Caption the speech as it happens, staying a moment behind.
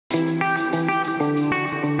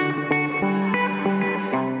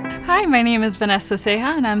Hi, my name is Vanessa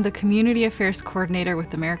Ceja, and I'm the Community Affairs Coordinator with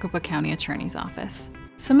the Maricopa County Attorney's Office.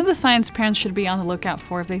 Some of the signs parents should be on the lookout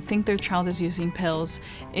for if they think their child is using pills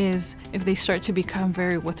is if they start to become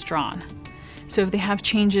very withdrawn. So if they have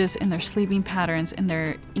changes in their sleeping patterns, in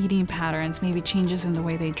their eating patterns, maybe changes in the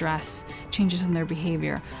way they dress, changes in their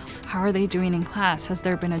behavior. How are they doing in class? Has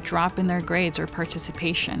there been a drop in their grades or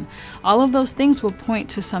participation? All of those things will point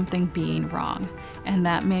to something being wrong, and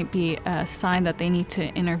that may be a sign that they need to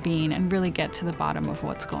intervene and really get to the bottom of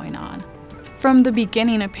what's going on. From the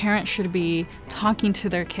beginning, a parent should be talking to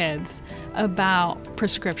their kids about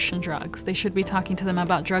prescription drugs. They should be talking to them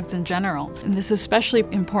about drugs in general. And this is especially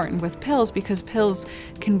important with pills because pills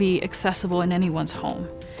can be accessible in anyone's home.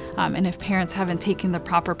 And if parents haven't taken the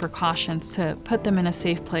proper precautions to put them in a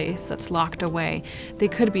safe place that's locked away, they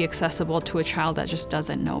could be accessible to a child that just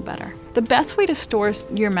doesn't know better. The best way to store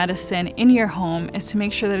your medicine in your home is to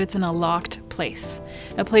make sure that it's in a locked place,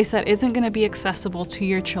 a place that isn't going to be accessible to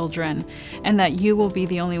your children and that you will be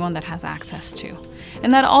the only one that has access to.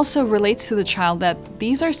 And that also relates to the child that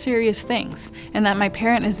these are serious things and that my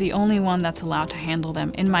parent is the only one that's allowed to handle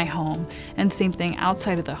them in my home, and same thing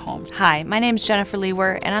outside of the home. Hi, my name is Jennifer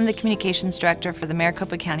Lewer and I'm the Communications Director for the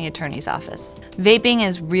Maricopa County Attorney's Office. Vaping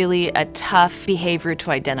is really a tough behavior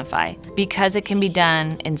to identify because it can be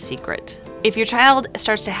done in secret. If your child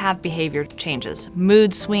starts to have behavior changes,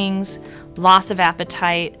 mood swings, loss of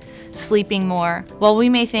appetite, sleeping more, while we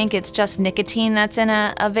may think it's just nicotine that's in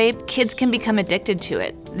a vape, kids can become addicted to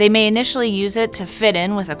it. They may initially use it to fit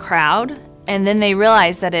in with a crowd, and then they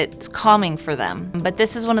realize that it's calming for them. But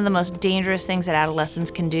this is one of the most dangerous things that adolescents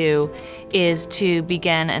can do, is to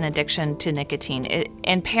begin an addiction to nicotine.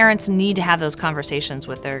 And parents need to have those conversations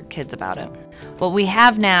with their kids about it. What we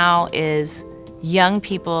have now is young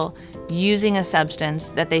people using a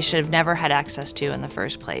substance that they should have never had access to in the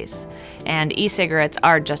first place. And e-cigarettes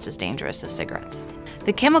are just as dangerous as cigarettes.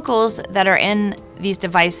 The chemicals that are in these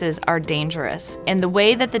devices are dangerous, and the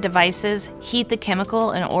way that the devices heat the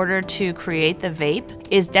chemical in order to create the vape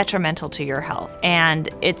is detrimental to your health. And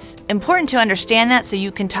it's important to understand that so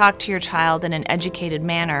you can talk to your child in an educated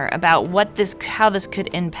manner about how this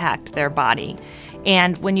could impact their body.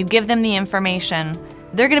 And when you give them the information,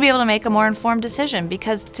 they're going to be able to make a more informed decision,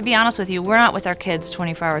 because to be honest with you, we're not with our kids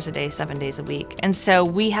 24 hours a day, 7 days a week. And so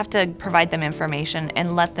we have to provide them information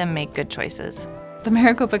and let them make good choices. The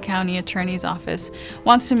Maricopa County Attorney's Office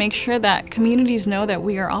wants to make sure that communities know that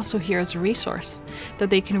we are also here as a resource,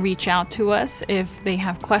 that they can reach out to us if they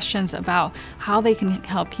have questions about how they can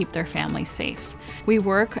help keep their families safe. We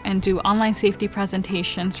work and do online safety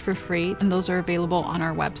presentations for free, and those are available on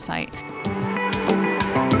our website.